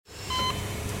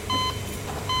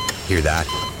Hear that?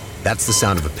 That's the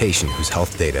sound of a patient whose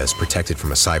health data is protected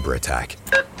from a cyber attack.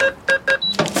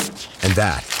 And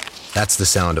that's the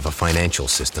sound of a financial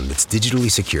system that's digitally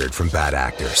secured from bad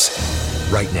actors.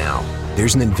 Right now,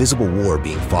 there's an invisible war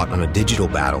being fought on a digital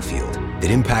battlefield that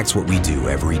impacts what we do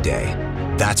every day.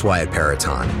 That's why at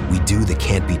Peraton, we do the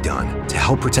can't be done to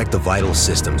help protect the vital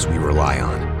systems we rely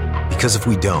on. Because if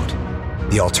we don't,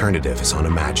 the alternative is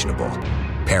unimaginable.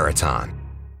 Peraton.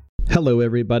 Hello,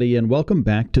 everybody, and welcome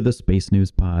back to the Space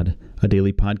News Pod, a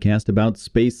daily podcast about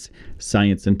space,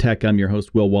 science, and tech. I'm your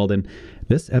host, Will Walden.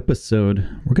 This episode,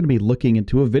 we're going to be looking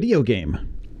into a video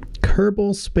game,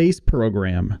 Kerbal Space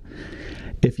Program.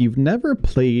 If you've never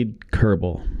played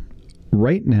Kerbal,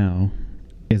 right now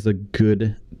is a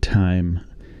good time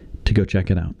to go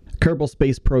check it out. Kerbal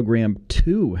Space Program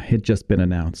 2 had just been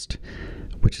announced,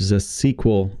 which is a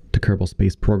sequel to Kerbal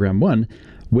Space Program 1,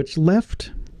 which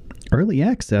left early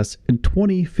access in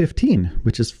 2015,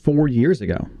 which is 4 years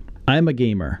ago. I'm a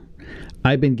gamer.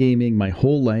 I've been gaming my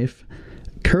whole life.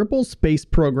 Kerbal Space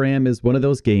Program is one of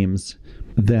those games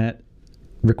that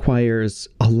requires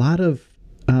a lot of,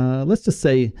 let's just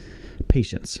say,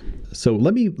 patience. So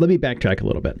let me backtrack a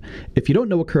little bit. If you don't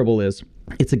know what Kerbal is,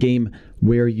 it's a game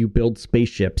where you build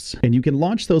spaceships, and you can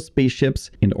launch those spaceships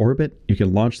in orbit. You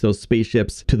can launch those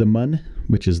spaceships to the Mun,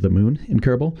 which is the moon in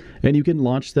Kerbal, and you can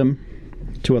launch them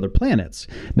to other planets.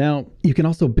 Now, you can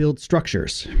also build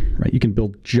structures, right? You can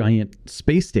build giant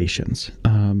space stations.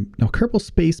 Now, Kerbal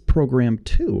Space Program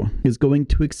 2 is going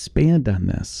to expand on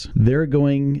this. They're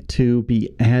going to be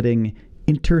adding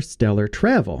interstellar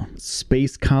travel,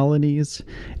 space colonies,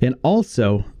 and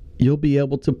also you'll be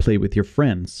able to play with your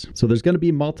friends. So there's going to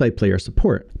be multiplayer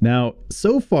support. Now,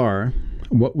 so far,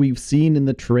 what we've seen in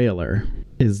the trailer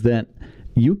is that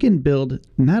you can build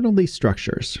not only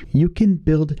structures, you can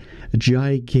build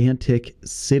gigantic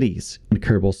cities in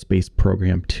Kerbal Space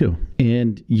Program 2.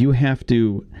 And you have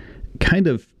to kind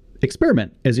of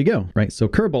experiment as you go, right? So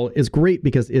Kerbal is great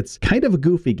because it's kind of a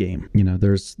goofy game. You know,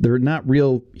 they're not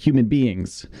real human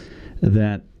beings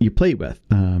that you play with.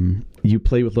 You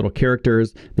play with little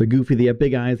characters. They're goofy. They have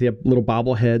big eyes. They have little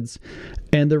bobbleheads.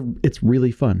 And it's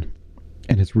really fun.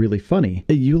 And it's really funny.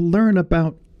 You learn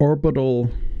about orbital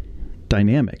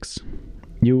dynamics.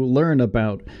 You learn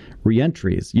about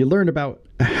reentries. You learn about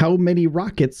how many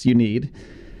rockets you need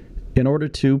in order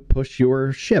to push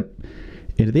your ship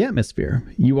into the atmosphere.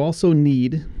 You also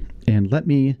need, and let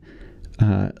me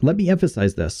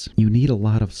emphasize this, you need a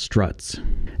lot of struts.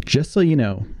 Just so you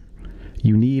know,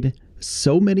 you need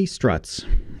so many struts.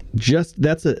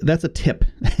 That's a tip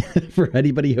for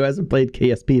anybody who hasn't played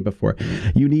KSP before.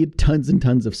 You need tons and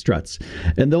tons of struts,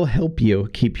 and they'll help you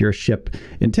keep your ship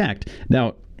intact.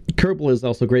 Now, Kerbal is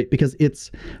also great because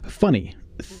it's funny.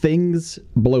 Things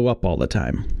blow up all the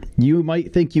time. You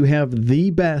might think you have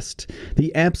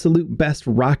the absolute best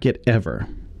rocket ever,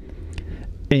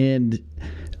 and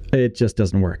it just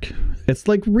doesn't work. It's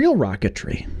like real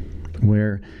rocketry,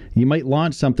 where you might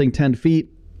launch something 10 feet,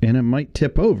 and it might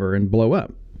tip over and blow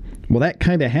up. Well, that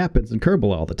kind of happens in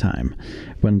Kerbal all the time.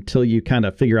 Until you kind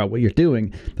of figure out what you're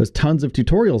doing, there's tons of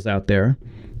tutorials out there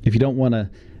if you don't want to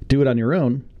do it on your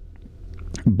own.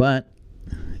 But,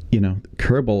 you know,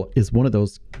 Kerbal is one of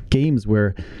those games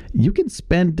where you can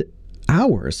spend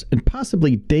hours and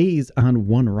possibly days on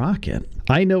one rocket.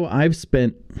 I know I've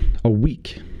spent a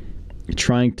week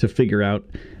trying to figure out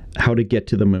how to get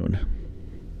to the moon.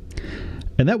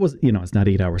 And that was, you know, it's not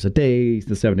 8 hours a day, it's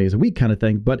the 7 days a week kind of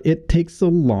thing, but it takes a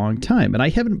long time. And I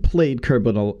haven't played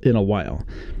Kerbal in a while.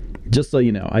 Just so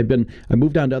you know, I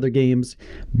moved on to other games,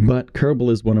 but Kerbal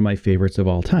is one of my favorites of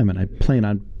all time, and I plan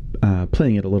on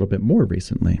playing it a little bit more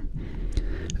recently.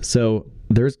 So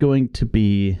there's going to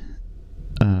be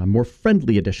more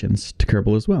friendly additions to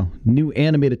Kerbal as well. New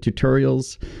animated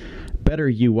tutorials, better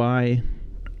UI,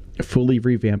 fully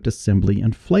revamped assembly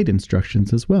and flight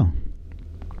instructions as well.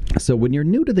 So when you're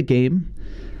new to the game,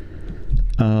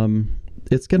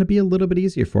 it's going to be a little bit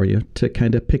easier for you to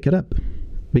kind of pick it up.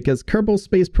 Because Kerbal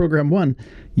Space Program 1,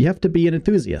 you have to be an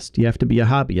enthusiast. You have to be a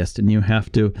hobbyist, and you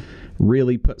have to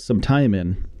really put some time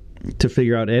in to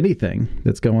figure out anything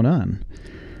that's going on.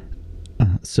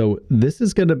 So this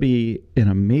is going to be an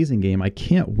amazing game. I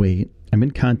can't wait. I'm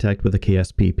in contact with the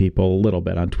KSP people a little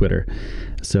bit on Twitter.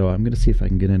 So I'm going to see if I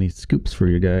can get any scoops for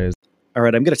you guys. All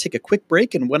right, I'm going to take a quick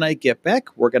break, and when I get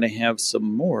back, we're going to have some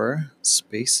more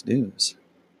space news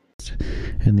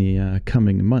in the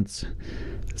coming months.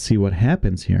 See what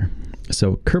happens here.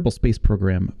 So Kerbal Space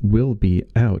Program will be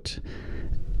out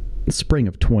spring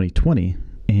of 2020,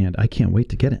 and I can't wait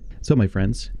to get it. So my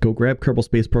friends, go grab Kerbal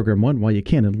Space Program 1 while you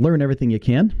can and learn everything you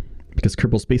can, because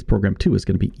Kerbal Space Program 2 is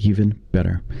going to be even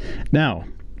better. Now,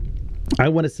 I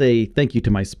want to say thank you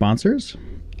to my sponsors.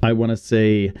 I want to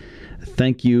say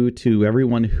thank you to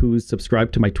everyone who's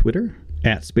subscribed to my Twitter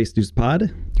at Space News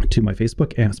Pod, to my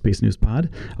Facebook at Space News Pod,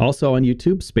 also on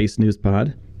YouTube, Space News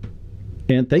Pod.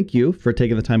 And thank you for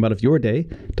taking the time out of your day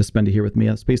to spend it here with me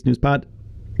on Space News Pod.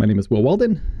 My name is Will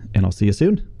Walden, and I'll see you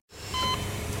soon.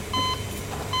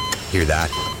 Hear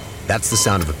that? That's the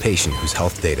sound of a patient whose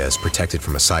health data is protected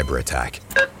from a cyber attack.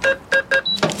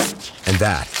 And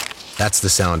that's the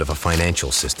sound of a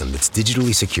financial system that's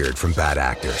digitally secured from bad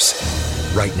actors.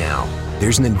 Right now,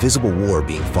 there's an invisible war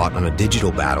being fought on a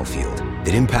digital battlefield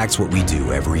that impacts what we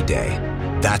do every day.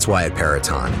 That's why at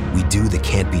Peraton, we do the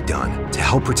can't be done to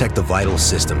help protect the vital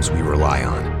systems we rely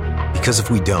on. Because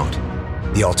if we don't,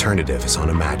 the alternative is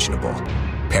unimaginable.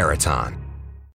 Peraton.